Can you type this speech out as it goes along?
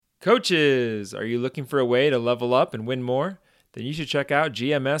Coaches, are you looking for a way to level up and win more? Then you should check out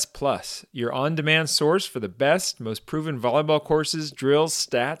GMS Plus, your on-demand source for the best, most proven volleyball courses, drills,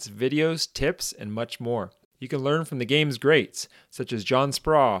 stats, videos, tips, and much more. You can learn from the game's greats, such as John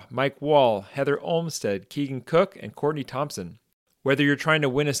Spraw, Mike Wall, Heather Olmstead, Keegan Cook, and Courtney Thompson. Whether you're trying to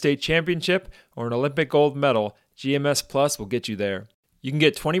win a state championship or an Olympic gold medal, GMS Plus will get you there. You can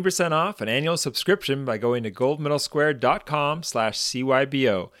get 20% off an annual subscription by going to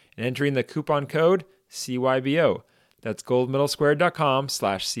goldmedalsquare.com/CYBO and entering the coupon code CYBO. That's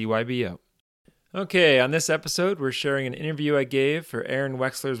goldmedalsquare.com/CYBO. Okay, on this episode, we're sharing an interview I gave for Aaron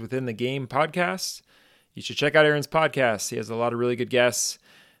Wexler's Within the Game podcast. You should check out Aaron's podcast. He has a lot of really good guests,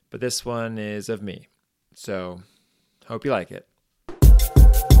 but this one is of me. So, hope you like it.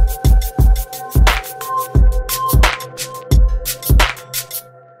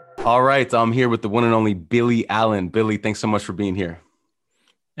 All right, I'm here with the one and only Billy Allen. Billy, thanks so much for being here.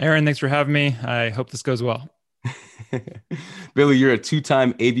 Aaron, thanks for having me. I hope this goes well. Billy, you're a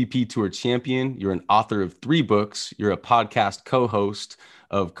two-time AVP Tour champion. You're an author of 3 books. You're a podcast co-host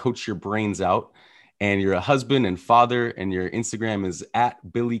of Coach Your Brains Out. And you're a husband and father, and your Instagram is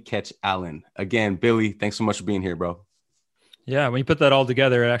 @BillyCatchAllen. Again, Billy, thanks so much for being here, bro. Yeah, when you put that all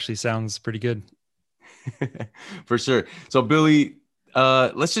together, it actually sounds pretty good. For sure. So, Billy,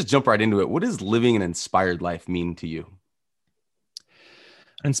 let's just jump right into it. What does living an inspired life mean to you?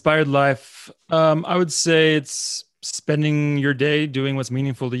 Inspired life, I would say it's spending your day doing what's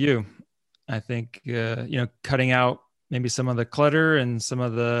meaningful to you. I think, cutting out maybe some of the clutter and some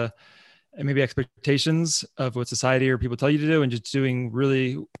of the maybe expectations of what society or people tell you to do, and just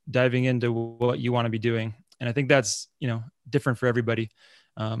really diving into what you want to be doing. And I think that's, different for everybody.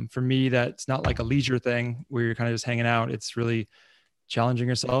 For me, that's not like a leisure thing where you're kind of just hanging out. It's really challenging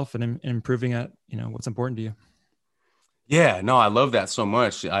yourself and improving at, what's important to you. Yeah, no, I love that so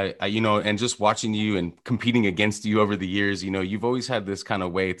much. I and just watching you and competing against you over the years, you've always had this kind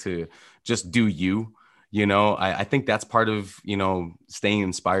of way to just do you. I think that's part of, staying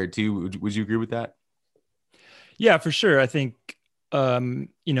inspired too. Would you agree with that? Yeah, for sure. I think,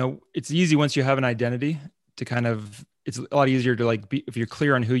 it's easy once you have an identity to it's a lot easier to be, if you're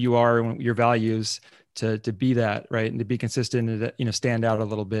clear on who you are and your values, to be that, right. And to be consistent and, stand out a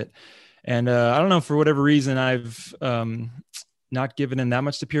little bit. And I don't know, for whatever reason, I've not given in that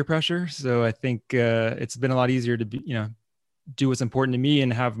much to peer pressure. So I think it's been a lot easier to be, do what's important to me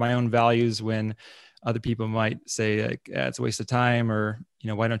and have my own values when other people might say it's a waste of time, or,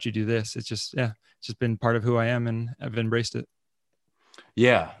 why don't you do this? It's just been part of who I am, and I've embraced it.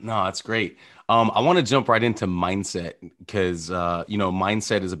 Yeah, no, that's great. I want to jump right into mindset because,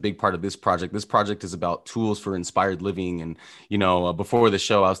 mindset is a big part of this project. This project is about tools for inspired living. And, before the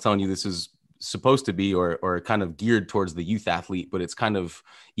show, I was telling you this is supposed to be or kind of geared towards the youth athlete, but it's kind of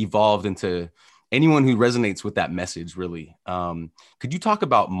evolved into anyone who resonates with that message, really. Could you talk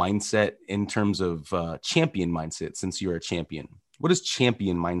about mindset in terms of champion mindset, since you're a champion? What does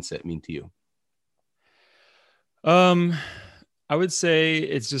champion mindset mean to you? I would say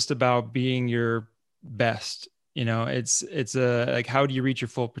it's just about being your best. It's how do you reach your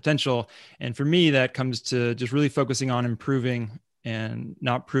full potential? And for me, that comes to just really focusing on improving and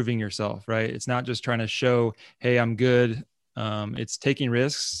not proving yourself, right? It's not just trying to show, hey, I'm good. It's taking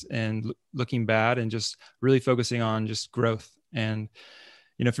risks and looking bad and just really focusing on just growth. And,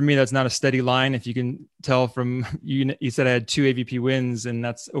 for me, that's not a steady line. If you can tell from, you said I had 2 AVP wins, and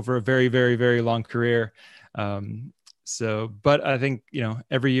that's over a very, very, very long career. But I think,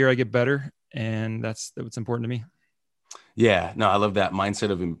 every year I get better, and that's what's important to me. Yeah, no, I love that mindset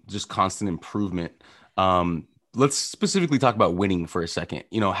of just constant improvement. Let's specifically talk about winning for a second.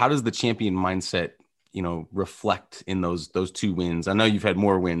 How does the champion mindset, reflect in those 2 wins? I know you've had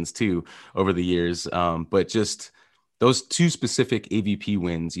more wins too over the years, but just those 2 specific AVP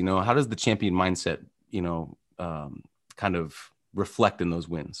wins, how does the champion mindset, kind of reflect in those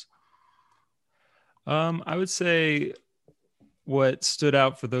wins? I would say what stood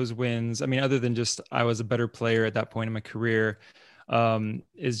out for those wins, other than just I was a better player at that point in my career,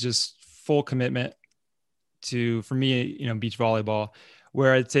 is just full commitment to, for me, beach volleyball,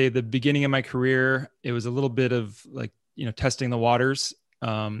 where I'd say the beginning of my career, it was a little bit of testing the waters.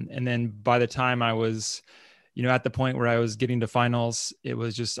 And then by the time I was, at the point where I was getting to finals, it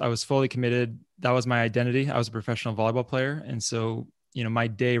was just, I was fully committed. That was my identity. I was a professional volleyball player. And so, my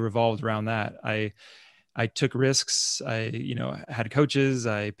day revolved around that. I took risks. I, had coaches.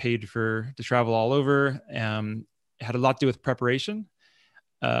 I paid to travel all over. It had a lot to do with preparation.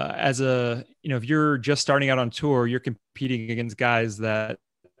 If you're just starting out on tour, you're competing against guys that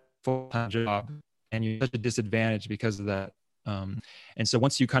full-time job, and you're such a disadvantage because of that. And so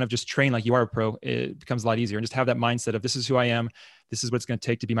once you kind of just train like you are a pro, it becomes a lot easier, and just have that mindset of, this is who I am. This is what it's going to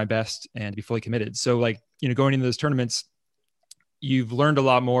take to be my best and be fully committed. So like, going into those tournaments, you've learned a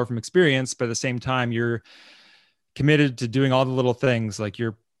lot more from experience, but at the same time, you're committed to doing all the little things, like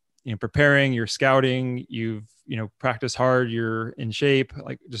you're, preparing, you're scouting, you've, practiced hard, you're in shape,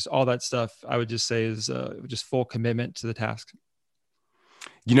 like just all that stuff. I would just say is just full commitment to the task.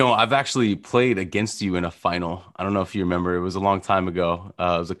 I've actually played against you in a final. I don't know if you remember. It was a long time ago. It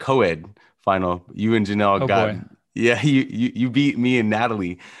was a co-ed final. You and Janelle Oh got, boy. yeah, you beat me and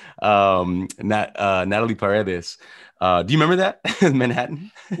Natalie, Natalie Paredes. Do you remember that?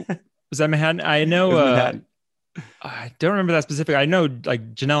 Manhattan? Was that Manhattan? I It was know, Manhattan. I don't remember that specific. I know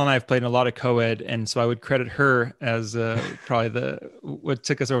like Janelle and I have played in a lot of co-ed, and so I would credit her as probably what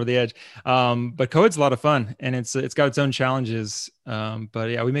took us over the edge. But co-ed's a lot of fun, and it's got its own challenges. But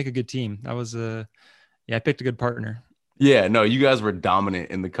yeah, we make a good team. That was I picked a good partner. Yeah, no, you guys were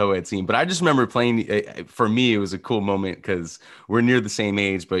dominant in the co-ed scene, but I just remember playing. For me, it was a cool moment because we're near the same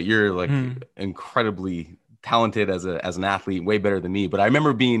age, but you're like incredibly talented as an athlete, way better than me. But I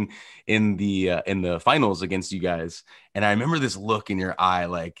remember being in the finals against you guys, and I remember this look in your eye,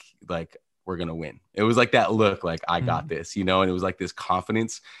 like we're gonna win. It was like that look, like I got this, and it was like this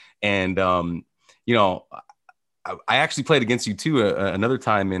confidence. And I actually played against you too another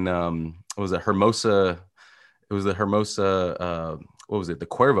time in what was it, Hermosa? It was the Hermosa. What was it? The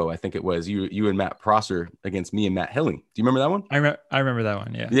Cuervo, I think it was. You and Matt Prosser against me and Matt Hilling. Do you remember that one? I remember that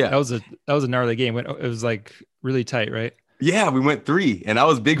one. Yeah. Yeah. That was a gnarly game. It was like really tight, right? Yeah, we went 3, and that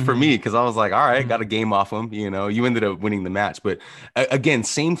was big for me because I was like, all right, got a Mm-hmm. game off him. You ended up winning the match, but again,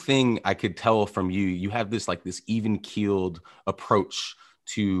 same thing. I could tell from you. You have this even keeled approach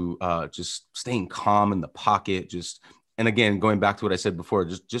to just staying calm in the pocket, and again, going back to what I said before,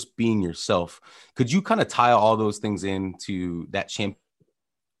 just being yourself. Could you kind of tie all those things into that champion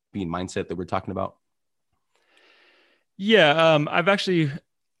mindset that we're talking about? Yeah.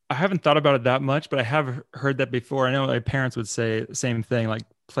 I haven't thought about it that much, but I have heard that before. I know my parents would say the same thing, like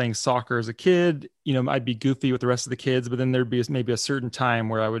playing soccer as a kid, I'd be goofy with the rest of the kids, but then there'd be maybe a certain time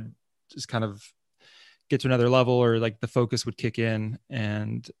where I would just kind of get to another level, or like the focus would kick in.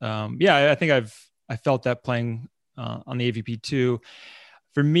 And I think I felt that playing on the AVP too.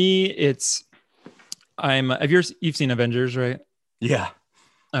 For me, you've seen Avengers, right? Yeah.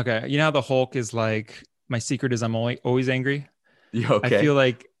 Okay. You know how the Hulk is like, my secret is I'm always angry. You I okay?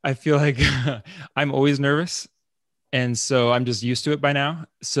 feel like I'm always nervous, and so I'm just used to it by now.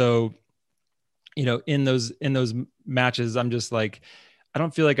 So, in those matches, I'm just like, I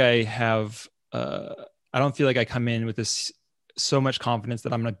don't feel like I don't feel like I come in with this so much confidence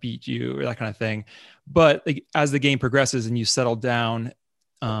that I'm going to beat you or that kind of thing. But like, as the game progresses and you settle down,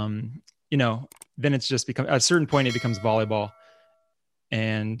 then it's just become, at a certain point, it becomes volleyball,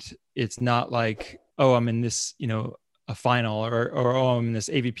 and it's not like, oh, I'm in this, a final, or oh, I'm in this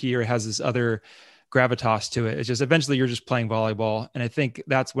AVP, or it has this other gravitas to it. It's just, eventually you're just playing volleyball. And I think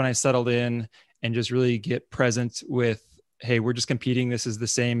that's when I settled in and just really get present with, hey, we're just competing. This is the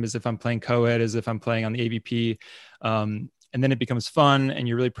same as if I'm playing co-ed, as if I'm playing on the AVP. And then it becomes fun, and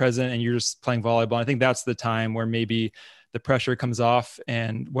you're really present, and you're just playing volleyball. And I think that's the time where maybe the pressure comes off,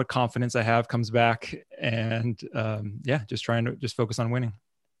 and what confidence I have comes back. And just trying to just focus on winning.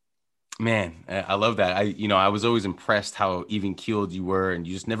 Man, I love that. I was always impressed how even keeled you were, and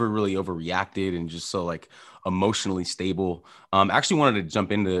you just never really overreacted, and just so like emotionally stable. I actually wanted to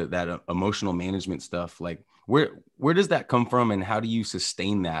jump into that emotional management stuff. Like, where does that come from, and how do you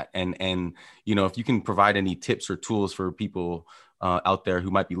sustain that? And if you can provide any tips or tools for people out there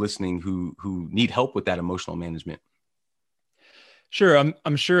who might be listening, who need help with that emotional management. Sure.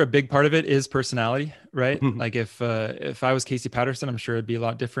 I'm sure a big part of it is personality, right? Like if I was Casey Patterson, I'm sure it'd be a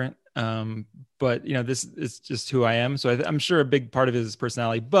lot different. But this is just who I am. So I'm sure a big part of it is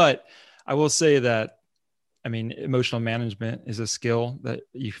personality, but I will say that, I mean, emotional management is a skill that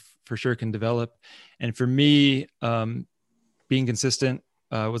you for sure can develop. And for me, being consistent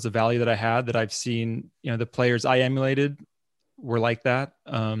was a value that I had, that I've seen, the players I emulated were like that.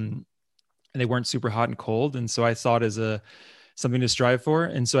 And they weren't super hot and cold. And so I saw it as something to strive for.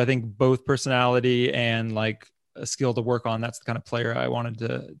 And so I think both personality and like a skill to work on, that's the kind of player I wanted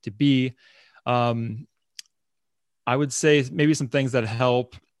to be. I would say maybe some things that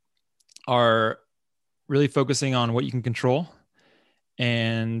help are really focusing on what you can control.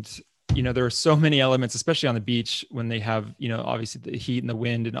 And, there are so many elements, especially on the beach, when they have, obviously the heat and the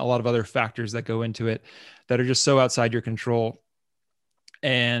wind and a lot of other factors that go into it that are just so outside your control.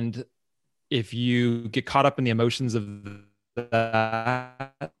 And if you get caught up in the emotions of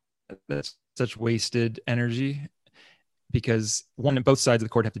that's such wasted energy, because one, both sides of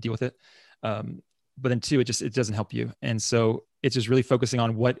the court have to deal with it. But then two, it doesn't help you. And so it's just really focusing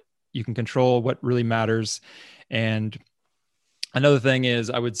on what you can control, what really matters. And another thing is,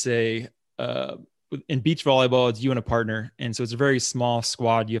 I would say, in beach volleyball, it's you and a partner. And so it's a very small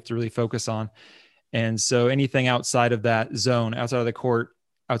squad you have to really focus on. And so anything outside of that zone, outside of the court,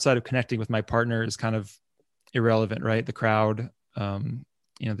 outside of connecting with my partner is kind of irrelevant, right? The crowd,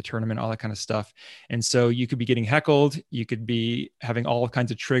 the tournament, all that kind of stuff. And so you could be getting heckled. You could be having all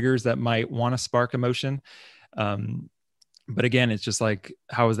kinds of triggers that might want to spark emotion. But again, it's just like,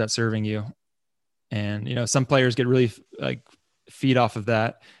 how is that serving you? And, some players get really like feed off of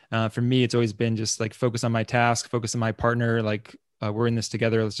that. For me, it's always been just like focus on my task, focus on my partner. Like we're in this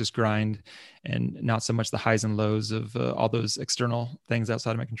together. Let's just grind, and not so much the highs and lows of all those external things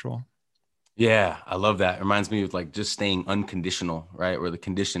outside of my control. Yeah, I love that. It reminds me of like just staying unconditional, right? Where the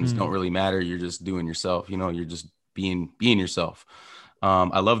conditions don't really matter. You're just doing yourself, you're just being yourself.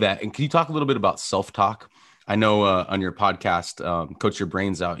 I love that. And can you talk a little bit about self-talk? I know on your podcast, Coach Your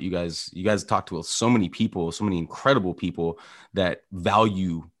Brains Out, you guys talk to so many people, so many incredible people that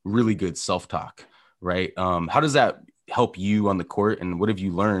value really good self-talk, right? How does that help you on the court, and what have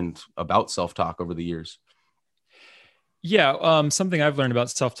you learned about self-talk over the years? Yeah. Something I've learned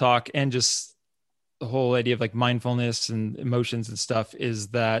about self-talk and just the whole idea of like mindfulness and emotions and stuff is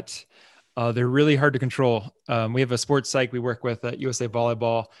that they're really hard to control. We have a sports psych we work with at USA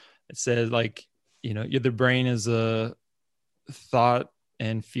Volleyball. It says like, the brain is a thought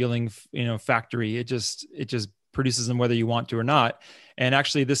and feeling, factory. It just produces them whether you want to or not. And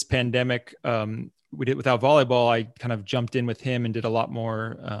actually this pandemic, we did without volleyball, I kind of jumped in with him and did a lot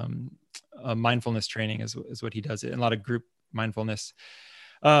more mindfulness training is what he does, and a lot of group mindfulness.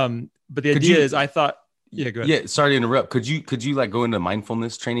 But the idea is, I thought, yeah, go ahead. Yeah, sorry to interrupt. Could you like go into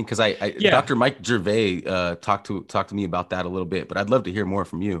mindfulness training? Because Dr. Mike Gervais talked to me about that a little bit, but I'd love to hear more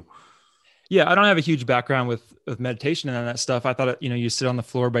from you. Yeah, I don't have a huge background with meditation and that stuff. I thought, you sit on the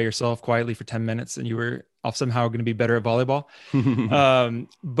floor by yourself quietly for 10 minutes and you were somehow going to be better at volleyball.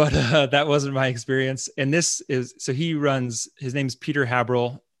 But that wasn't my experience. And so his name's Peter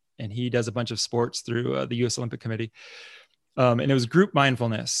Haberl, and he does a bunch of sports through the U.S. Olympic Committee. And it was group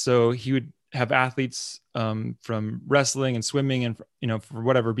mindfulness. So he would have athletes from wrestling and swimming and, for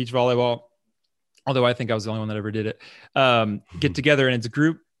whatever, beach volleyball, although I think I was the only one that ever did it, get together, and it's a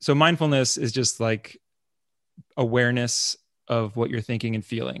group. So mindfulness is just like awareness of what you're thinking and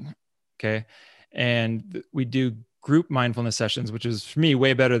feeling. Okay. And we do group mindfulness sessions, which is for me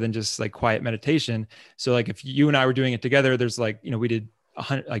way better than just like quiet meditation. So like if you and I were doing it together, there's like, we did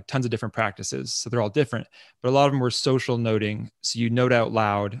tons of different practices. So they're all different, but a lot of them were social noting. So you note out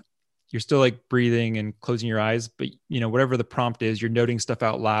loud, you're still like breathing and closing your eyes, but whatever the prompt is, you're noting stuff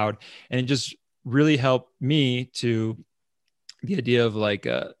out loud. And it just really helped me to the idea of like,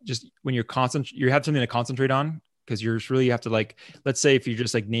 just when you have something to concentrate on, because you have to like, let's say if you're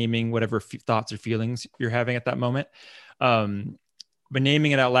just like naming whatever thoughts or feelings you're having at that moment, but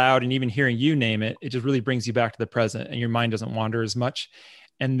naming it out loud and even hearing you name it, it just really brings you back to the present and your mind doesn't wander as much.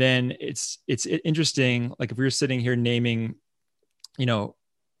 And then it's interesting. Like if we were sitting here naming,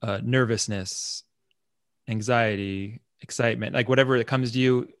 nervousness, anxiety, excitement, like whatever that comes to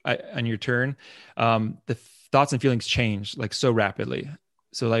you on your turn, the thoughts and feelings change like so rapidly.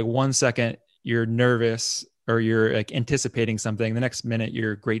 So like 1 second you're nervous or you're like anticipating something, the next minute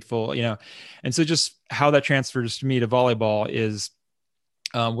you're grateful, And so just how that transfers to me to volleyball is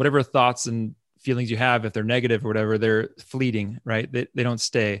whatever thoughts and feelings you have, if they're negative or whatever, they're fleeting, right? They don't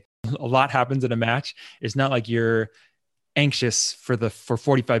stay. A lot happens in a match. It's not like you're anxious for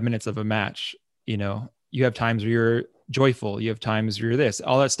 45 minutes of a match. You have times where you're joyful, you have times where you're this,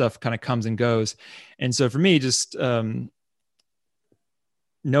 all that stuff kind of comes and goes. And so for me, just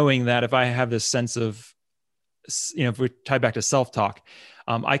knowing that if I have this sense of, if we tie back to self-talk,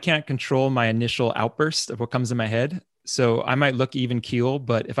 I can't control my initial outburst of what comes in my head. So I might look even keel,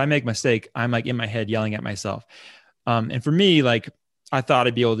 but if I make a mistake, I'm like in my head yelling at myself. And for me, like I thought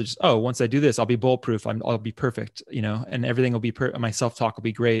I'd be able to just, once I do this, I'll be bulletproof. I'll be perfect, and everything will be my self-talk will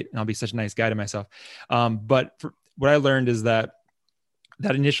be great. And I'll be such a nice guy to myself. But what I learned is that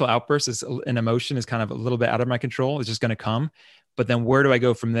initial outburst is an emotion is kind of a little bit out of my control. It's just going to come. But then where do I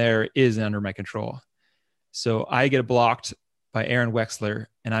go from there is under my control. So I get blocked by Aaron Wexler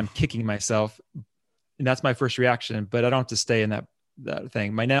and I'm kicking myself. And that's my first reaction, but I don't have to stay in that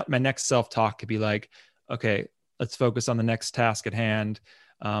thing. My next self-talk could be like, okay, let's focus on the next task at hand.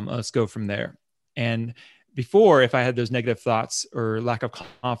 Let's go from there. And before, if I had those negative thoughts or lack of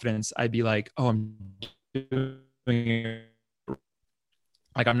confidence, I'd be like, I'm doing it.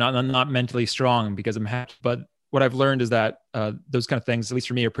 Like I'm not mentally strong because I'm happy. But what I've learned is that those kind of things, at least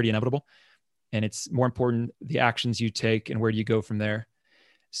for me, are pretty inevitable. And it's more important the actions you take and where do you go from there.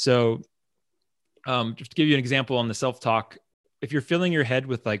 So just to give you an example on the self-talk, if you're filling your head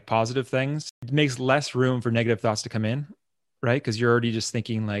with like positive things, it makes less room for negative thoughts to come in, right? Because you're already just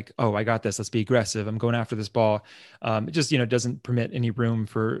thinking like, oh, I got this. Let's be aggressive. I'm going after this ball. It just, doesn't permit any room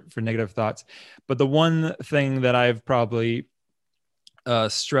for negative thoughts. But the one thing that I've probably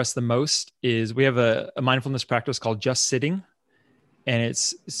stressed the most is we have a mindfulness practice called just sitting. And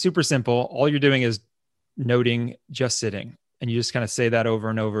it's super simple. All you're doing is noting just sitting. And you just kind of say that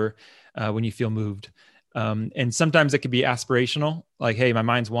over and over when you feel moved. And sometimes it could be aspirational, like, hey, my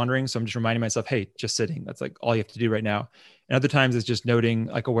mind's wandering. So I'm just reminding myself, hey, just sitting. That's like all you have to do right now. And other times it's just noting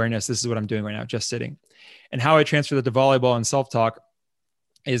like awareness. This is what I'm doing right now, just sitting. And how I transfer that to volleyball and self-talk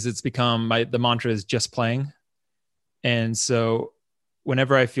is it's become the mantra is just playing. And so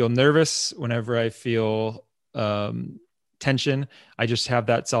whenever I feel nervous, whenever I feel tension, I just have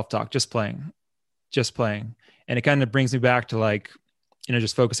that self-talk, just playing. And it kind of brings me back to like,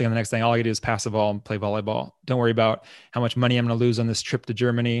 just focusing on the next thing. All I do is pass the ball and play volleyball. Don't worry about how much money I'm going to lose on this trip to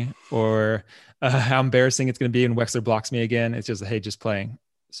Germany or how embarrassing it's going to be when Wexler blocks me again. It's just, hey, just playing.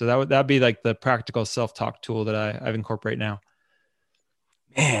 So that'd be like the practical self-talk tool that I've incorporate now.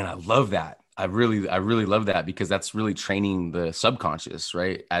 Man, I love that. I really love that, because that's really training the subconscious,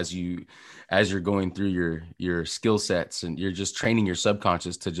 right? As you're going through your skill sets, and you're just training your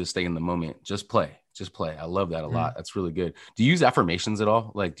subconscious to just stay in the moment. Just play. I love that a lot. That's really good. Do you use affirmations at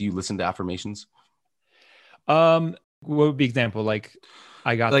all? Like, do you listen to affirmations? What would be example? Like,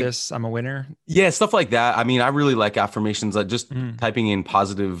 I got this, I'm a winner. Yeah, stuff like that. I mean, I really like affirmations. Like just typing in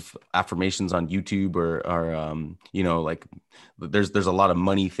positive affirmations on YouTube or like there's a lot of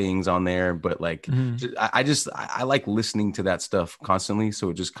money things on there, but like I like listening to that stuff constantly.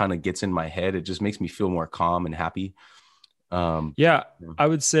 So it just kind of gets in my head. It just makes me feel more calm and happy. I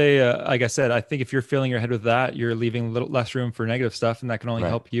would say, like I said, I think if you're filling your head with that, you're leaving a little less room for negative stuff, and that can only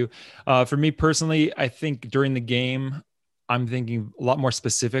help you. For me personally, I think during the game, I'm thinking a lot more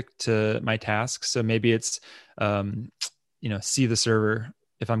specific to my tasks. So maybe it's, see the server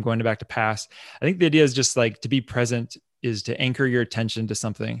if I'm going back to pass. I think the idea is just like to be present is to anchor your attention to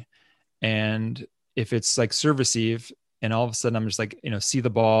something. And if it's like serve receive, and all of a sudden I'm just like, see the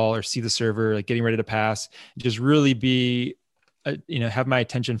ball or see the server, like getting ready to pass, just really be, have my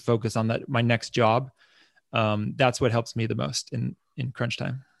attention focused on that, my next job. That's what helps me the most in crunch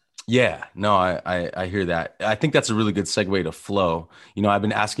time. Yeah, no, I hear that. I think that's a really good segue to flow. I've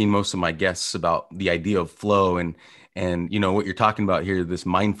been asking most of my guests about the idea of flow and what you're talking about here, this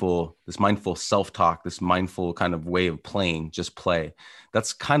mindful self-talk, this mindful kind of way of playing, just play.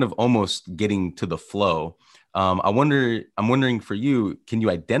 That's kind of almost getting to the flow. I'm wondering for you, can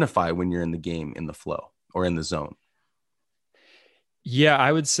you identify when you're in the game, in the flow or in the zone? Yeah,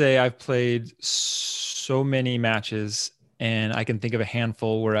 I would say I've played so many matches, and I can think of a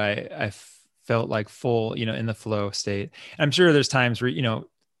handful where I felt like full, in the flow state. And I'm sure there's times where,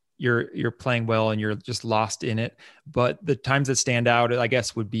 you're playing well and you're just lost in it. But the times that stand out, I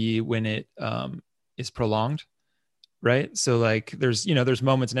guess, would be when it is prolonged, right? So like there's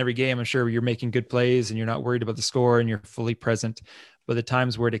moments in every game, I'm sure, where you're making good plays and you're not worried about the score and you're fully present. But the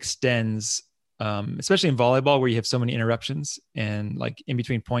times where it extends, especially in volleyball, where you have so many interruptions and like in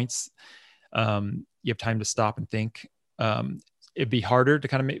between points, you have time to stop and think. It'd be harder to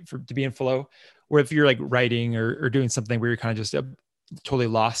kind of to be in flow. Where if you're like writing or doing something where you're kind of just totally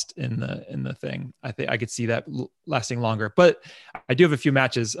lost in the thing, I think I could see that lasting longer. But I do have a few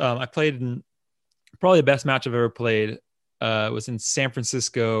matches. I played in probably the best match I've ever played. Was in San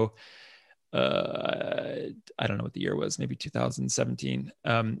Francisco. I don't know what the year was, maybe 2017.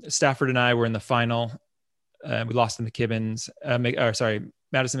 Stafford and I were in the final. We lost in the Kibbins.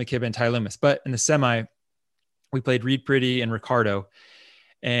 Madison McKibben, Ty Loomis. But in the semi, we played Reed Pretty and Ricardo.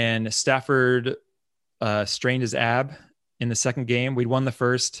 And Stafford strained his ab in the second game. We'd won the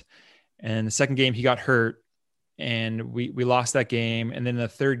first. And the second game, he got hurt. And we lost that game. And then the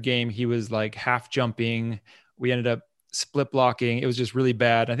third game, he was like half jumping. We ended up split blocking. It was just really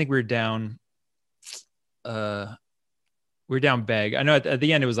bad. I think we were down. We were down big. I know at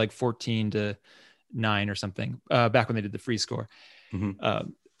the end it was like 14-9 or something. Back when they did the free score. Mm-hmm.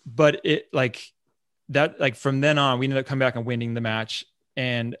 But it from then on, we ended up coming back and winning the match.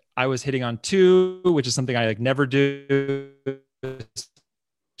 And I was hitting on two, which is something I like never do.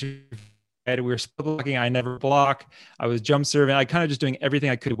 We were split blocking. I never block. I was jump serving. I kind of just doing everything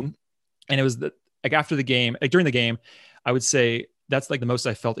I could. And it was after the game, during the game, I would say that's like the most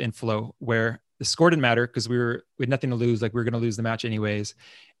I felt in flow, where the score didn't matter because we had nothing to lose. Like we were going to lose the match anyways.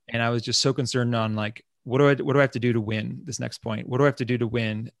 And I was just so concerned on like what do I have to do to win this next point? What do I have to do to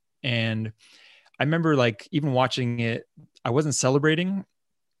win? And I remember like even watching it, I wasn't celebrating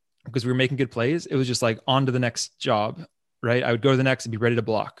because we were making good plays. It was just like on to the next job, right? I would go to the next and be ready to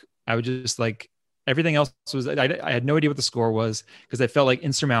block. I would just like everything else was, I had no idea what the score was because I felt like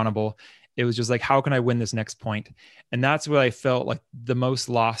insurmountable. It was just like, how can I win this next point? And that's what I felt like the most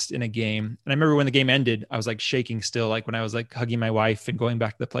lost in a game. And I remember when the game ended, I was like shaking still, like when I was like hugging my wife and going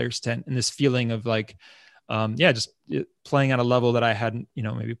back to the players tent, and this feeling of like, just playing at a level that I hadn't,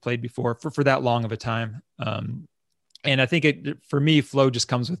 maybe played before for that long of a time. And I think for me, flow just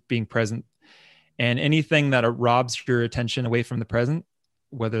comes with being present, and anything that robs your attention away from the present,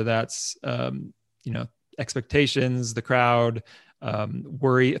 whether that's, expectations, the crowd,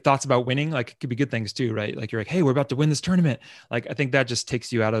 worry, thoughts about winning, like it could be good things too, right? Like you're like, hey, we're about to win this tournament. Like, I think that just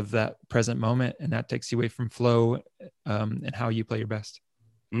takes you out of that present moment, and that takes you away from flow, and how you play your best.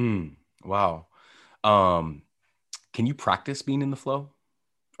 Wow. Can you practice being in the flow,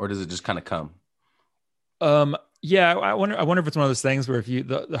 or does it just kind of come? Yeah, I wonder if it's one of those things where if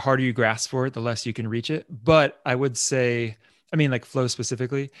the harder you grasp for it, the less you can reach it. But I would say, I mean, like flow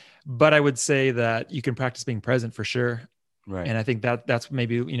specifically, but I would say that you can practice being present for sure. Right. And I think that's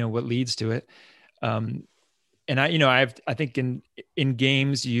maybe, what leads to it. And I think in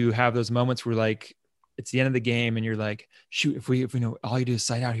games, you have those moments where like, it's the end of the game and you're like, shoot, if we know all you do is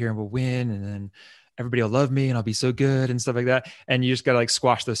sight out here and we'll win, and then everybody will love me and I'll be so good and stuff like that. And you just got to like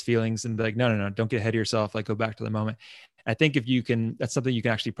squash those feelings and be like, no, don't get ahead of yourself. Like, go back to the moment. I think if you can, that's something you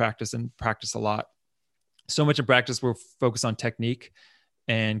can actually practice, and practice a lot. So much in practice, we're focused on technique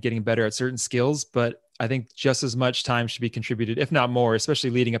and getting better at certain skills, but I think just as much time should be contributed, if not more, especially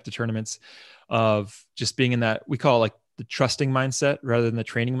leading up to tournaments, of just being in that, we call it like the trusting mindset rather than the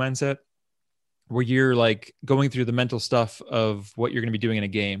training mindset, where you're like going through the mental stuff of what you're going to be doing in a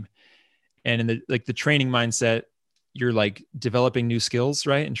game. And in the training mindset, you're like developing new skills,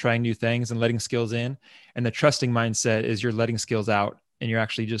 right? And trying new things and letting skills in. And the trusting mindset is you're letting skills out and you're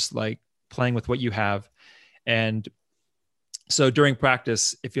actually just like playing with what you have. And so during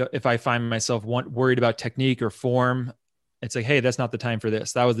practice, if I find myself worried about technique or form, it's like, hey, that's not the time for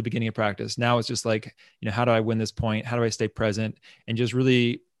this. That was the beginning of practice. Now it's just like, how do I win this point? How do I stay present? And just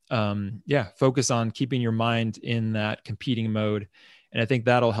really, focus on keeping your mind in that competing mode. And I think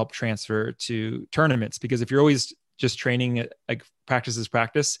that'll help transfer to tournaments, because if you're always just training, like practice is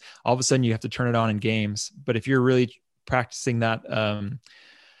practice, all of a sudden you have to turn it on in games. But if you're really practicing that,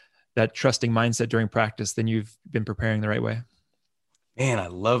 that trusting mindset during practice, then you've been preparing the right way. Man, I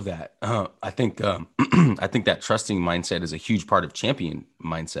love that. I think that trusting mindset is a huge part of champion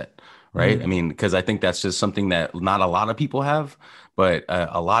mindset, right? Mm-hmm. I mean, because I think that's just something that not a lot of people have, but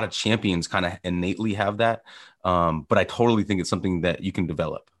a lot of champions kind of innately have that. But I totally think it's something that you can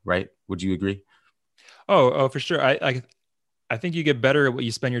develop, right? Would you agree? Oh, for sure. I think you get better at what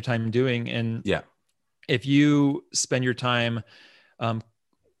you spend your time doing. And yeah, if you spend your time,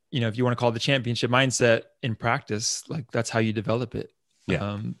 if you want to call it the championship mindset in practice, like that's how you develop it.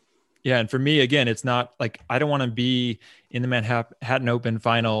 Yeah. And for me, again, it's not like, I don't want to be in the Manhattan Open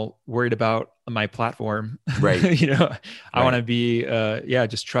final worried about my platform. Right. I want to be,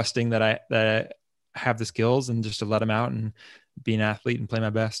 just trusting that I have the skills and just to let them out and be an athlete and play my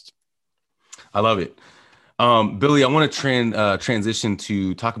best. I love it. Billy, I want to transition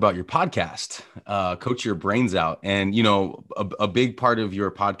to talk about your podcast, Coach Your Brains Out. And, a big part of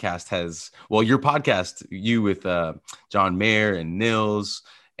your podcast you with John Mayer and Nils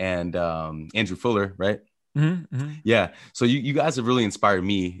and Andrew Fuller, right? Mm-hmm, mm-hmm. Yeah. So you guys have really inspired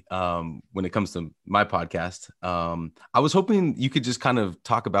me when it comes to my podcast. I was hoping you could just kind of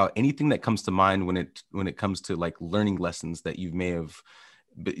talk about anything that comes to mind when it comes to like learning lessons that you may have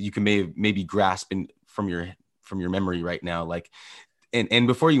maybe grasp from your memory right now. Like, and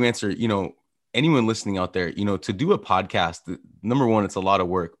before you answer, anyone listening out there, to do a podcast, number one, it's a lot of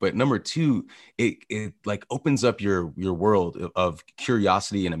work, but number two, it like opens up your world of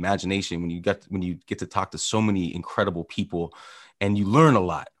curiosity and imagination when you get to talk to so many incredible people and you learn a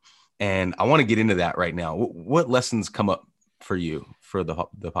lot. And I want to get into that right now. What lessons come up for you for the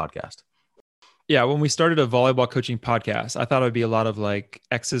podcast? Yeah, when we started a volleyball coaching podcast, I thought it would be a lot of like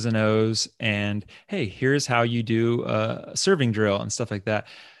X's and O's and, hey, here's how you do a serving drill and stuff like that.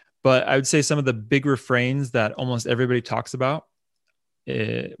 But I would say some of the big refrains that almost everybody talks about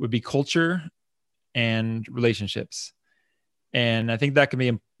would be culture and relationships. And I think that can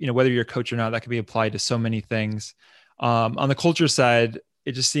be, whether you're a coach or not, that can be applied to so many things. On the culture side,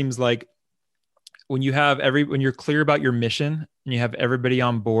 it just seems like when you're clear about your mission and you have everybody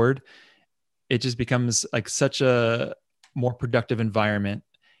on board, it just becomes like such a more productive environment.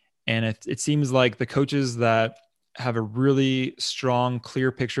 And it seems like the coaches that have a really strong,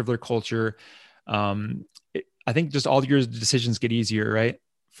 clear picture of their culture, I think just all your decisions get easier, right?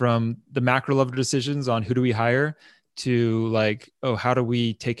 From the macro level decisions on who do we hire to like, oh, how do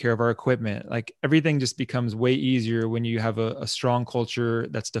we take care of our equipment? Like everything just becomes way easier when you have a strong culture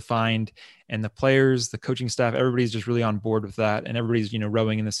that's defined, and the players, the coaching staff, everybody's just really on board with that, and everybody's,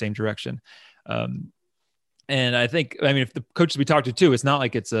 rowing in the same direction. And I think, I mean, if the coaches we talk to too, it's not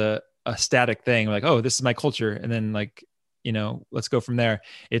like it's a static thing, like, oh, this is my culture, and then like, let's go from there.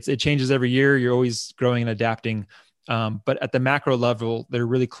 It changes every year. You're always growing and adapting. But at the macro level, they're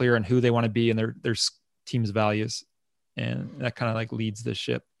really clear on who they want to be and their team's values. And that kind of like leads the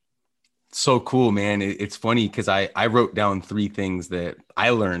ship. So cool, man. It's funny because I wrote down 3 things that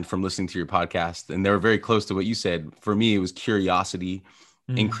I learned from listening to your podcast, and they were very close to what you said. For me, it was curiosity,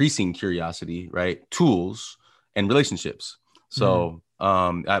 increasing curiosity, right? Tools and relationships. So,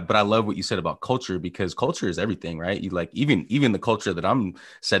 but I love what you said about culture, because culture is everything, right? You like, even the culture that I'm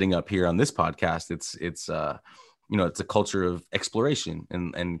setting up here on this podcast, it's it's a culture of exploration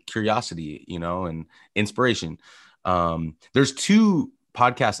and curiosity, and inspiration. There's 2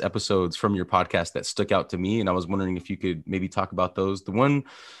 podcast episodes from your podcast that stuck out to me, and I was wondering if you could maybe talk about those. The one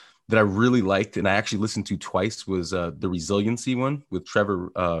that I really liked, and I actually listened to twice, was the resiliency one with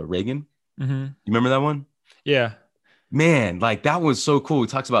Trevor Reagan. You remember that one? Yeah. Man, like that was so cool. He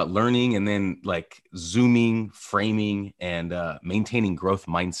talks about learning and then like zooming, framing, and maintaining growth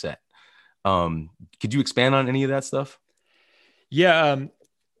mindset. Could you expand on any of that stuff? Yeah.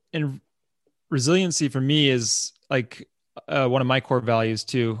 And resiliency for me is like one of my core values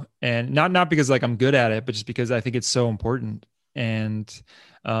too. And not because like I'm good at it, but just because I think it's so important. And,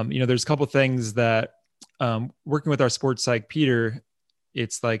 there's a couple of things that working with our sports psych, Peter,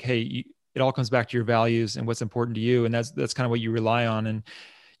 it's like, hey, it all comes back to your values and what's important to you. And that's kind of what you rely on. And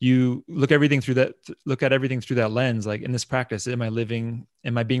you look at everything through that lens. Like in this practice, am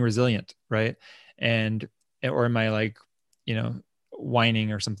I being resilient? Right. Or am I like,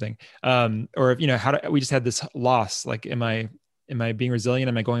 whining or something? Or if, we just had this loss, like, am I being resilient?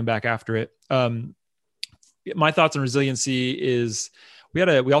 Am I going back after it? My thoughts on resiliency is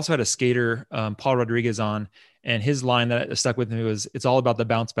we also had a skater, Paul Rodriguez, on, and his line that stuck with me was, it's all about the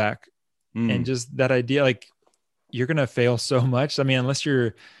bounce back. And just that idea, like, you're going to fail so much. I mean, unless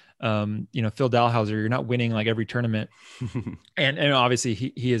you're, Phil Dalhausser, you're not winning like every tournament. and obviously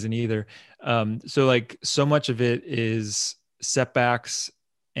he isn't either. So like so much of it is setbacks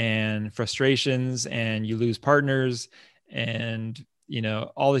and frustrations, and you lose partners, and,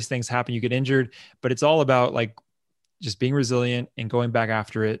 all these things happen, you get injured, but it's all about like just being resilient and going back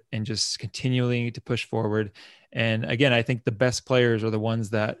after it and just continuing to push forward. And again, I think the best players are the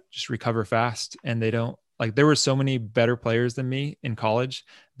ones that just recover fast, and they don't, like, there were so many better players than me in college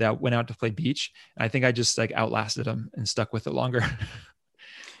that went out to play beach. I think I just like outlasted them and stuck with it longer.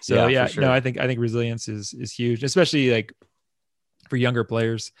 So yeah, sure. No, I think resilience is huge, especially like for younger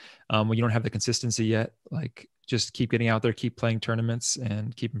players, when you don't have the consistency yet. Like, just keep getting out there, keep playing tournaments,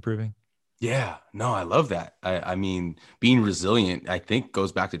 and keep improving. Yeah, no, I love that. I mean, being resilient, I think,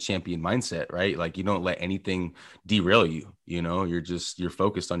 goes back to champion mindset, right? Like, you don't let anything derail you, you're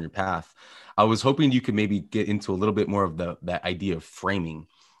focused on your path. I was hoping you could maybe get into a little bit more of that idea of framing.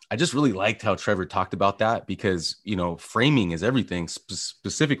 I just really liked how Trevor talked about that, because, framing is everything,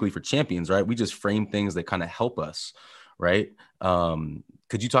 specifically for champions, right? We just frame things that kind of help us, right?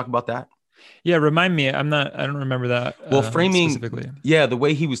 Could you talk about that? Yeah, remind me. I don't remember that. Well, framing specifically. Yeah, the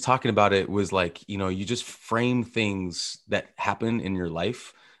way he was talking about it was like, you just frame things that happen in your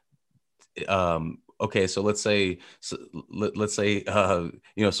life. Okay, so let's say someone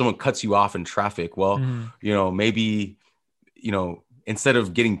cuts you off in traffic. Well, maybe, instead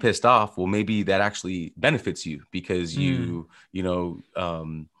of getting pissed off, well, maybe that actually benefits you, because you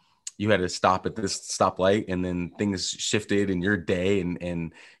had to stop at this stoplight, and then things shifted in your day,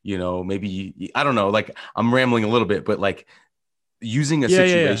 and maybe I don't know, like, I'm rambling a little bit, but like using a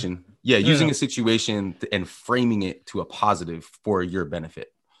situation, a situation and framing it to a positive for your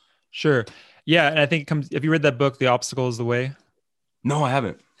benefit. Sure. Yeah. And I think have you read that book, The Obstacle is the Way? No, I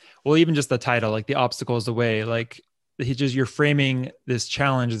haven't. Well, even just the title, like, The Obstacle is the Way, like, you're framing this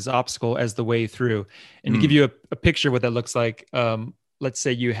challenge, this obstacle, as the way through. And to give you a picture of what that looks like, let's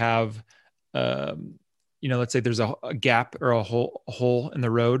say you have, let's say there's a gap or a hole in the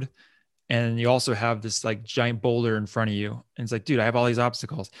road, and you also have this like giant boulder in front of you. And it's like, dude, I have all these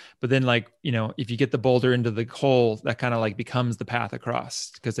obstacles. But then, like, if you get the boulder into the hole, that kind of like becomes the path across,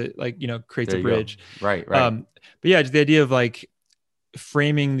 because it like, creates a bridge. Right. But yeah, just the idea of like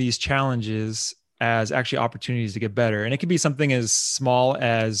framing these challenges as actually opportunities to get better. And it could be something as small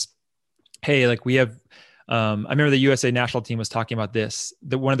as, hey, like we have, I remember the USA national team was talking about this,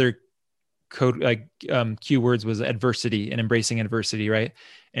 that one of their code, like keywords was adversity and embracing adversity. Right.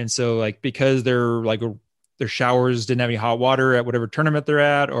 And so like, because they're like, their showers didn't have any hot water at whatever tournament they're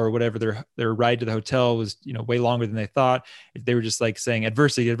at, or whatever their ride to the hotel was, way longer than they thought. They were just like saying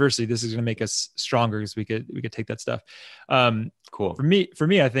adversity, this is going to make us stronger because we could take that stuff. Cool. For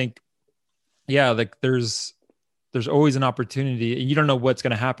me, I think, yeah, like there's always an opportunity, and you don't know what's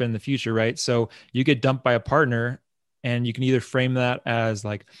going to happen in the future. Right. So you get dumped by a partner, and you can either frame that as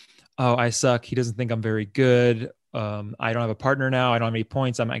like, oh, I suck, he doesn't think I'm very good. I don't have a partner now. I don't have any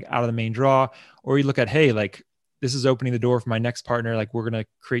points. I'm like out of the main draw. Or you look at, hey, like this is opening the door for my next partner. Like we're going to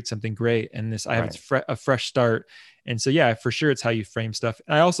create something great. And I have a fresh start. And so, yeah, for sure. It's how you frame stuff.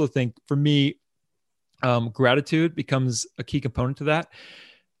 And I also think for me, gratitude becomes a key component to that.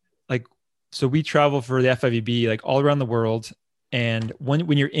 Like, so we travel for the FIVB, like all around the world. And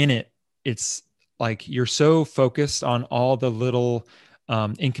when you're in it, it's like, you're so focused on all the little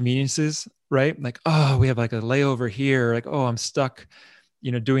inconveniences, right? Like, oh, we have like a layover here. Like, oh, I'm stuck,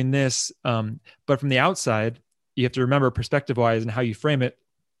 doing this. But from the outside, you have to remember perspective wise and how you frame it.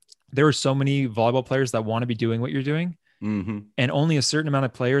 There are so many volleyball players that want to be doing what you're doing. Mm-hmm. And only a certain amount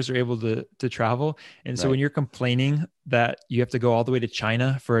of players are able to travel. And so when you're complaining that you have to go all the way to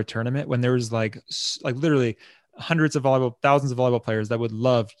China for a tournament, when there's like literally thousands of volleyball players that would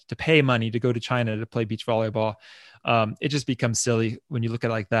love to pay money to go to China to play beach volleyball, it just becomes silly when you look at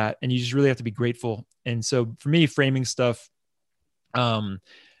it like that. And you just really have to be grateful. And so for me, framing stuff, that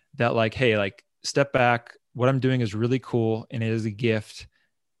like, hey, like step back, what I'm doing is really cool and it is a gift.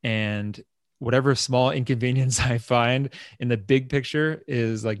 And whatever small inconvenience I find in the big picture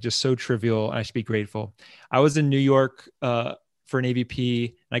is like just so trivial, and I should be grateful. I was in New York for an AVP,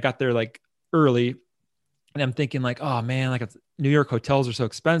 and I got there like early, and I'm thinking like, oh man, like New York hotels are so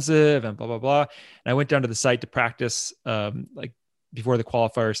expensive and blah, blah, blah. And I went down to the site to practice like before the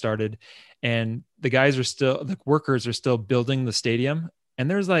qualifier started, and the guys are still, the workers are still building the stadium. And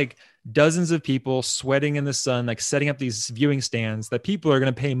there's like dozens of people sweating in the sun, like setting up these viewing stands that people are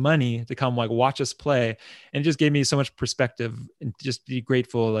going to pay money to come like watch us play. And it just gave me so much perspective, and just be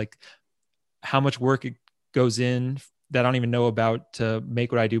grateful, like how much work it goes in that I don't even know about to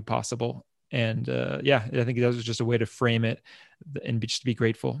make what I do possible. And yeah, I think that was just a way to frame it and just be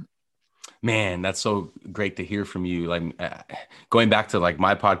grateful. Man, that's so great to hear from you. Like going back to like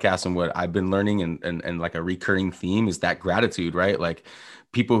my podcast and what I've been learning, and like a recurring theme is that gratitude, right? Like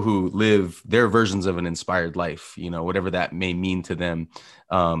people who live their versions of an inspired life, whatever that may mean to them.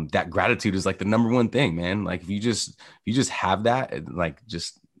 That gratitude is like the number one thing, man. Like if you just have that, like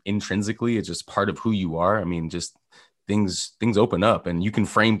just intrinsically, it's just part of who you are. I mean, just things open up, and you can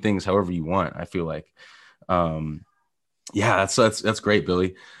frame things however you want, I feel like. Yeah, that's great,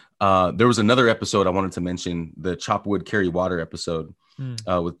 Billy. There was another episode I wanted to mention, the Chop Wood Carry Water episode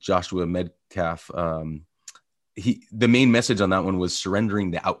with Joshua Medcalf. The main message on that one was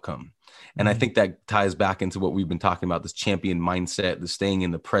surrendering the outcome. And I think that ties back into what we've been talking about, this champion mindset, the staying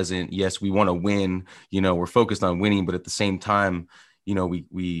in the present. Yes, we want to win, we're focused on winning, but at the same time,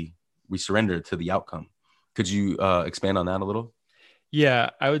 we surrender to the outcome. Could you expand on that a little? Yeah,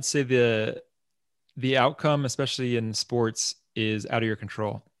 I would say the outcome, especially in sports, is out of your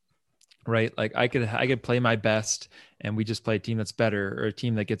control. Right. Like I could play my best and we just play a team that's better, or a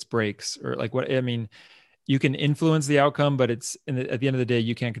team that gets breaks, or like what, I mean, you can influence the outcome, but it's at the end of the day,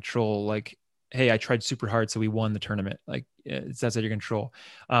 you can't control like, hey, I tried super hard, so we won the tournament. Like that's out of your control.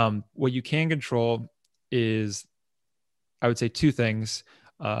 What you can control is, I would say, two things,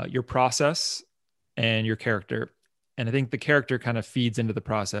 your process and your character. And I think the character kind of feeds into the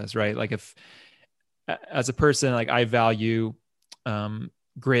process, right? Like if, as a person, like I value,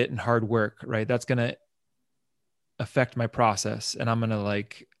 grit and hard work, right? That's going to affect my process. And I'm going to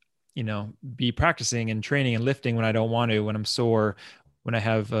like, be practicing and training and lifting when I don't want to, when I'm sore, when I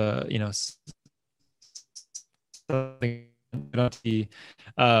have, something.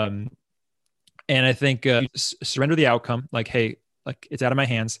 And I think surrender the outcome, like, hey, like it's out of my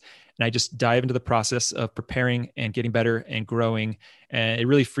hands. And I just dive into the process of preparing and getting better and growing. And it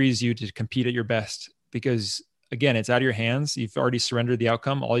really frees you to compete at your best, because again, it's out of your hands. You've already surrendered the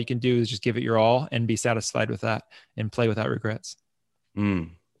outcome. All you can do is just give it your all and be satisfied with that and play without regrets.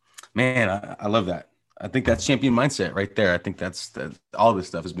 Man, I love that. I think that's champion mindset right there. I think that's all this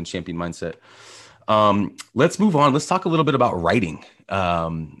stuff has been champion mindset. Let's move on. Let's talk a little bit about writing.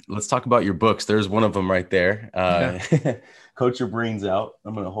 Let's talk about your books. There's one of them right there. Coach Your Brains Out.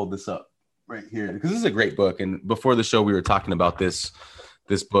 I'm going to hold this up right here because this is a great book. And before the show, we were talking about this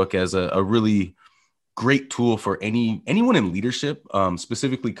book as a really great tool for anyone in leadership,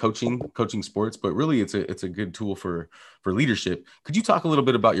 specifically coaching sports, but really it's a good tool for leadership. Could you talk a little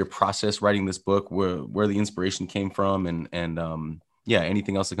bit about your process writing this book, where the inspiration came from, and yeah,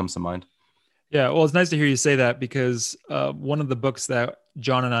 anything else that comes to mind? Yeah, well, it's nice to hear you say that, because one of the books that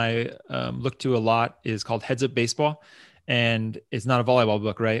John and I look to a lot is called Heads Up Baseball, and it's not a volleyball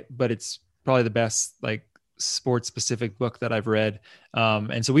book, right? But it's probably the best like sports specific book that I've read.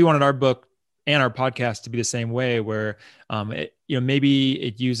 And so we wanted our book and our podcast to be the same way, where maybe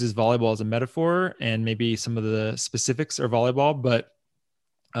it uses volleyball as a metaphor, and maybe some of the specifics are volleyball, but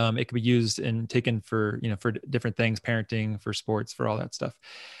it could be used and taken for for different things, parenting, for sports, for all that stuff.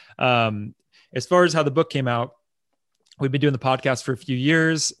 As far as how the book came out, we've been doing the podcast for a few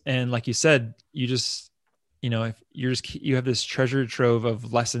years. And like you said, you just, if you have this treasure trove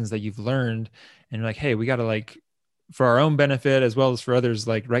of lessons that you've learned, and you're like, hey, we got to, like, for our own benefit as well as for others,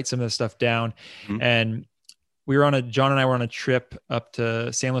 like, write some of this stuff down. Mm-hmm. And John and I were on a trip up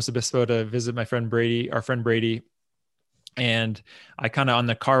to San Luis Obispo to visit our friend Brady. And I kind of, on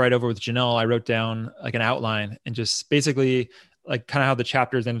the car ride over with Janelle, I wrote down like an outline, and just basically like kind of how the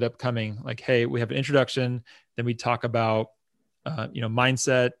chapters ended up coming. Like, hey, we have an introduction, then we talk about,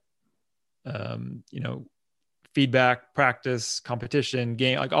 mindset, feedback, practice, competition,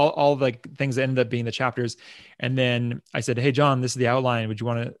 game, like all like things that ended up being the chapters. And then I said, hey, John, this is the outline. Would you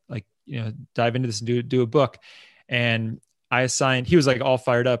want to, like, dive into this and do a book? And he was like all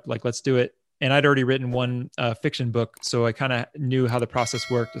fired up, like, let's do it. And I'd already written one fiction book, so I kind of knew how the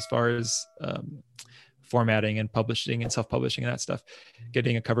process worked as far as formatting and publishing and self-publishing and that stuff,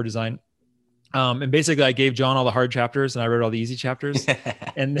 getting a cover design. And basically I gave John all the hard chapters and I wrote all the easy chapters.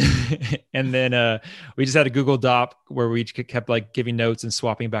 and then we just had a Google Doc where we kept like giving notes and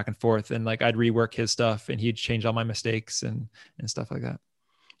swapping back and forth. And like, I'd rework his stuff and he'd change all my mistakes and stuff like that.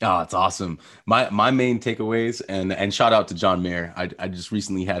 Oh, it's awesome. My main takeaways, and shout out to John Mayer. I just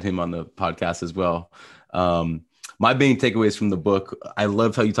recently had him on the podcast as well. My main takeaways from the book, I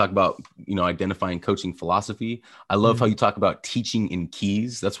love how you talk about, identifying coaching philosophy. I love how you talk about teaching in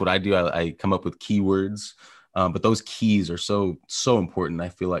keys. That's what I do. I come up with keywords, but those keys are so important, I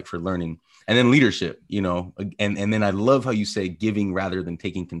feel like, for learning. And then leadership, and then I love how you say giving rather than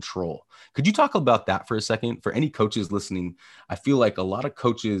taking control. Could you talk about that for a second? For any coaches listening, I feel like a lot of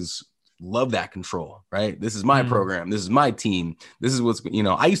coaches love that control, right? This is my program. This is my team. This is what's,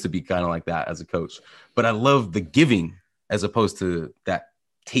 I used to be kind of like that as a coach, but I love the giving as opposed to that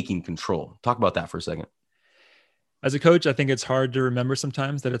taking control. Talk about that for a second. As a coach, I think it's hard to remember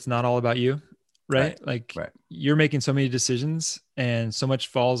sometimes that it's not all about you, right? You're making so many decisions and so much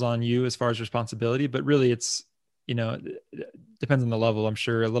falls on you as far as responsibility, but really it's, it depends on the level, I'm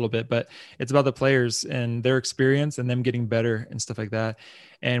sure, a little bit, but it's about the players and their experience and them getting better and stuff like that.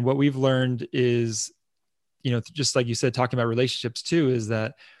 And what we've learned is, just like you said, talking about relationships too, is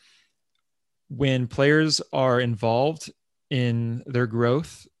that when players are involved in their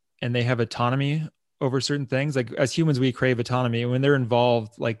growth and they have autonomy over certain things, like as humans, we crave autonomy. When they're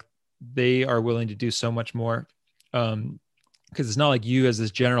involved, like they are willing to do so much more. Because it's not like you as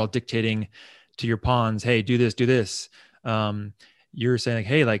this general dictating to your pawns, hey, do this. You're saying like,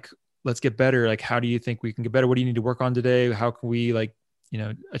 hey, like, let's get better. Like, how do you think we can get better? What do you need to work on today? How can we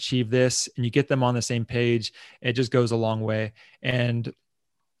achieve this? And you get them on the same page. It just goes a long way. And,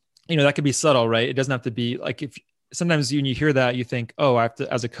 that could be subtle, right? It doesn't have to be like, if sometimes when you hear that, you think, oh, I have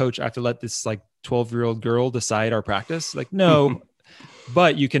to, as a coach, I have to let this like 12-year-old girl decide our practice. Like, no,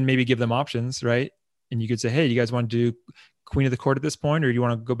 but you can maybe give them options, right? And you could say, hey, you guys want to do queen of the court at this point, or do you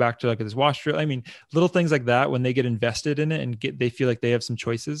want to go back to like this wash drill? I mean, little things like that, when they get invested in it and they feel like they have some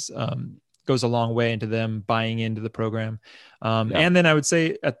choices, goes a long way into them buying into the program. And then I would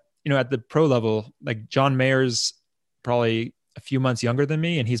say at the pro level, like John Mayer's probably a few months younger than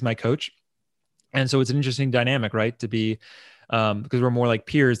me and he's my coach. And so it's an interesting dynamic, right? To be, because we're more like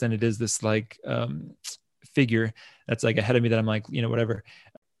peers than it is this like figure that's like ahead of me that I'm like, whatever.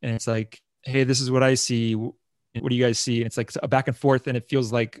 And it's like, hey, this is what I see. What do you guys see? And it's like a back and forth, and it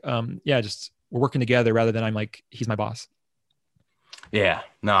feels like, just we're working together rather than I'm like, he's my boss. Yeah,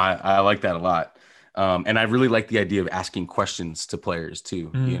 no, I like that a lot. And I really like the idea of asking questions to players too.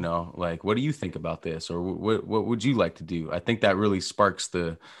 Like, what do you think about this? Or what would you like to do? I think that really sparks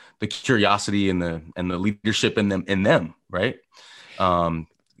the curiosity and the leadership in them. Right.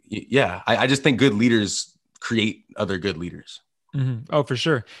 I just think good leaders create other good leaders. Mm-hmm. Oh, for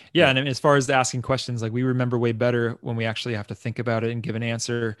sure. Yeah. And as far as asking questions, like we remember way better when we actually have to think about it and give an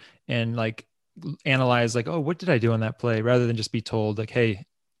answer and like analyze like, oh, what did I do on that play? Rather than just be told like, hey,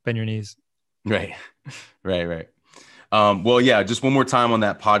 bend your knees. Right. Well, yeah, just one more time on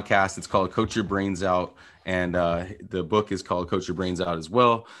that podcast. It's called Coach Your Brains Out. And the book is called Coach Your Brains Out as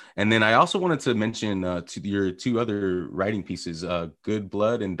well. And then I also wanted to mention to your two other writing pieces, Good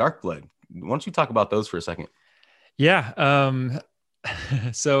Blood and Dark Blood. Why don't you talk about those for a second? Yeah.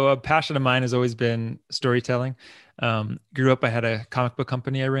 So a passion of mine has always been storytelling. Grew up, I had a comic book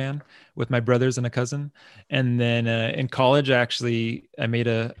company I ran with my brothers and a cousin. And then in college, I made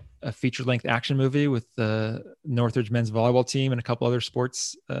a feature length action movie with the Northridge men's volleyball team and a couple other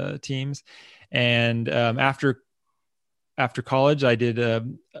sports teams. And after college, I did I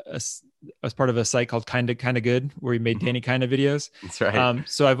was part of a site called Kinda Good, where we made Danny Kinda videos. That's right.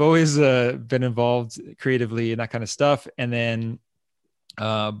 So I've always been involved creatively in that kind of stuff. And then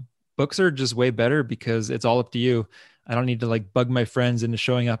books are just way better because it's all up to you. I don't need to like bug my friends into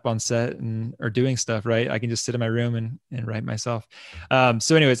showing up on set or doing stuff, right? I can just sit in my room and write myself.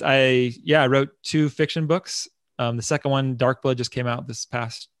 So anyways, I wrote 2 fiction books. The second one, Dark Blood, just came out this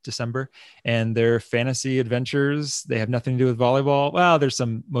past December, and they're fantasy adventures. They have nothing to do with volleyball. Well, there's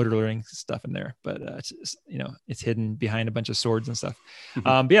some motor learning stuff in there, but it's hidden behind a bunch of swords and stuff.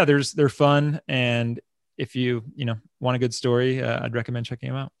 But yeah, they're fun. And if you want a good story, I'd recommend checking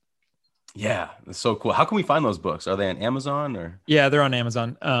them out. Yeah, that's so cool. How can we find those books? Are they on Amazon or? Yeah, they're on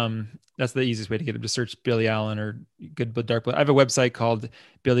Amazon. That's the easiest way to get them. Just search Billy Allen or Good Blood, Dark Blood. I have a website called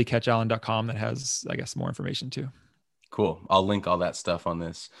billycatchallen.com that has, I guess, more information too. Cool. I'll link all that stuff on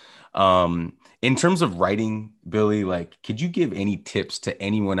this. In terms of writing, Billy, like, could you give any tips to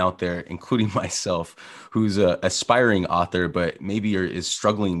anyone out there, including myself, who's a aspiring author, but maybe is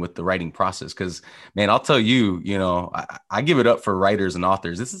struggling with the writing process? Because, man, I'll tell you, I give it up for writers and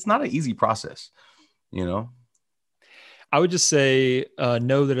authors. This is not an easy process, I would just say,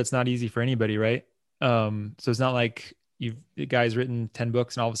 know that it's not easy for anybody, right? So it's not like the guy's written 10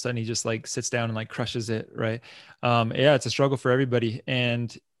 books and all of a sudden he just like sits down and like crushes it, right? Yeah, it's a struggle for everybody,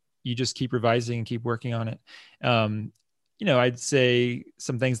 and you just keep revising and keep working on it. I'd say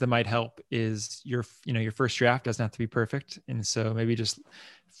some things that might help is your first draft doesn't have to be perfect. And so maybe just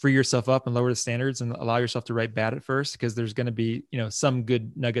free yourself up and lower the standards and allow yourself to write bad at first, because there's going to be, some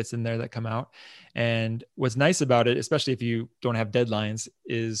good nuggets in there that come out. And what's nice about it, especially if you don't have deadlines,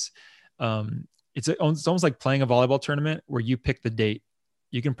 is it's almost like playing a volleyball tournament where you pick the date.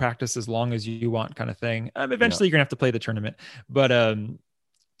 You can practice as long as you want, kind of thing. Eventually you're gonna have to play the tournament, but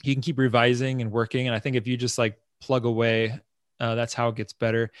you can keep revising and working. And I think if you just like plug away, that's how it gets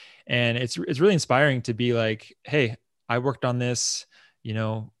better. And it's really inspiring to be like, hey, I worked on this,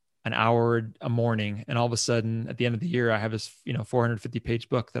 an hour a morning, and all of a sudden at the end of the year, I have this, 450 page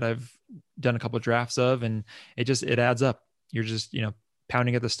book that I've done a couple of drafts of, and it adds up. You're just,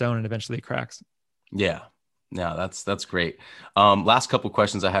 pounding at the stone, and eventually it cracks. Yeah. No, that's great. Last couple of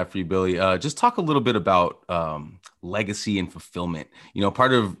questions I have for you, Billy. Just talk a little bit about legacy and fulfillment.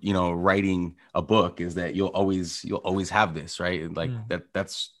 Part of writing a book is that you'll always have this, right? Like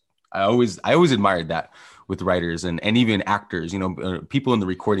that's I always admired that with writers and even actors. People in the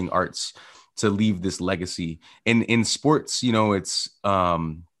recording arts, to leave this legacy. In sports, it's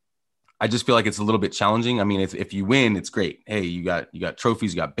I just feel like it's a little bit challenging. I mean, if you win, it's great. Hey, you got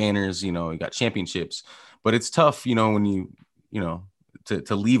trophies, you got banners, you got championships. But it's tough, when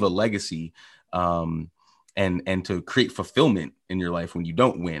to leave a legacy, and to create fulfillment in your life when you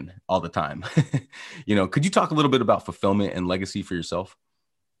don't win all the time. Could you talk a little bit about fulfillment and legacy for yourself?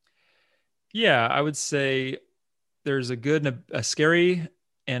 Yeah, I would say there's a scary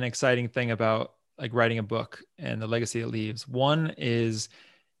and exciting thing about like writing a book and the legacy it leaves. One is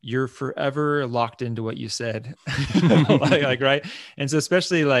you're forever locked into what you said, like, right. And so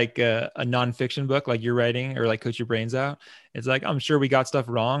especially like a nonfiction book, like you're writing, or like Coach Your Brains Out. It's like, I'm sure we got stuff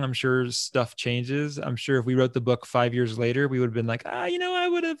wrong. I'm sure stuff changes. I'm sure if we wrote the book 5 years later, we would have been like, I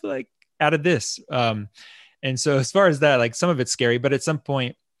would have like added this. And so as far as that, like some of it's scary, but at some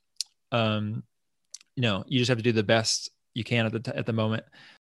point, you just have to do the best you can at the moment.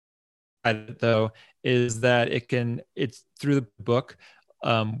 Though is that it's through the book.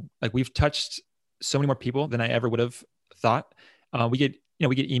 Like we've touched so many more people than I ever would have thought. We get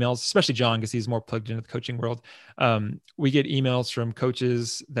emails, especially John, because he's more plugged into the coaching world. We get emails from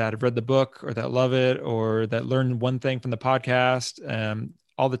coaches that have read the book or that love it or that learn one thing from the podcast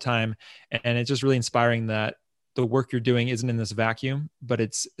all the time. And it's just really inspiring that the work you're doing isn't in this vacuum, but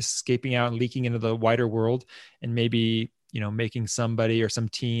it's escaping out and leaking into the wider world, and maybe, making somebody or some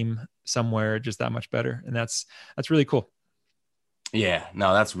team somewhere just that much better. And that's really cool. Yeah,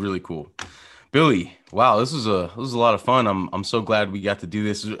 no, that's really cool. Billy, wow, this was a lot of fun. I'm so glad we got to do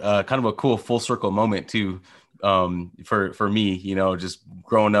this. Kind of a cool full circle moment too, for me, you know, just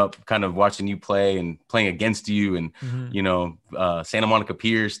growing up, kind of watching you play and playing against you, and you know, Santa Monica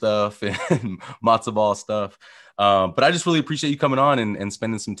Pier stuff and matzo ball stuff. But I just really appreciate you coming on and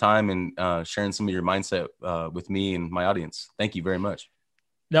spending some time and sharing some of your mindset with me and my audience. Thank you very much.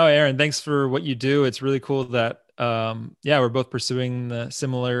 No, Aaron, thanks for what you do. It's really cool that, we're both pursuing the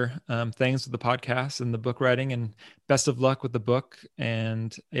similar things with the podcast and the book writing, and best of luck with the book.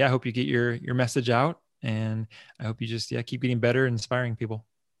 And I hope you get your message out, and I hope you just, keep getting better and inspiring people.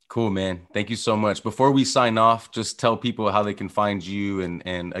 Cool, man. Thank you so much. Before we sign off, just tell people how they can find you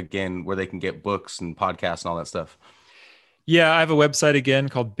and again, where they can get books and podcasts and all that stuff. Yeah, I have a website again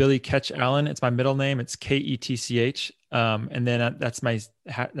called Billy Ketch Allen. It's my middle name. It's Ketch. And then that's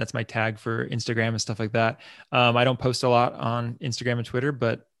my tag for Instagram and stuff like that. I don't post a lot on Instagram and Twitter,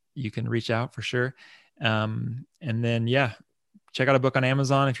 but you can reach out for sure. And then, check out a book on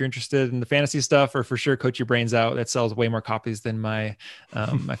Amazon if you're interested in the fantasy stuff, or for sure Coach Your Brains Out. That sells way more copies than my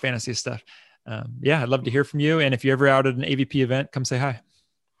my fantasy stuff. I'd love to hear from you. And if you're ever out at an AVP event, come say hi.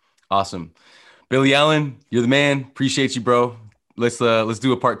 Awesome. Billy Allen, you're the man. Appreciate you, bro. Let's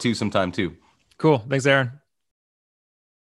do a part 2 sometime too. Cool. Thanks, Aaron.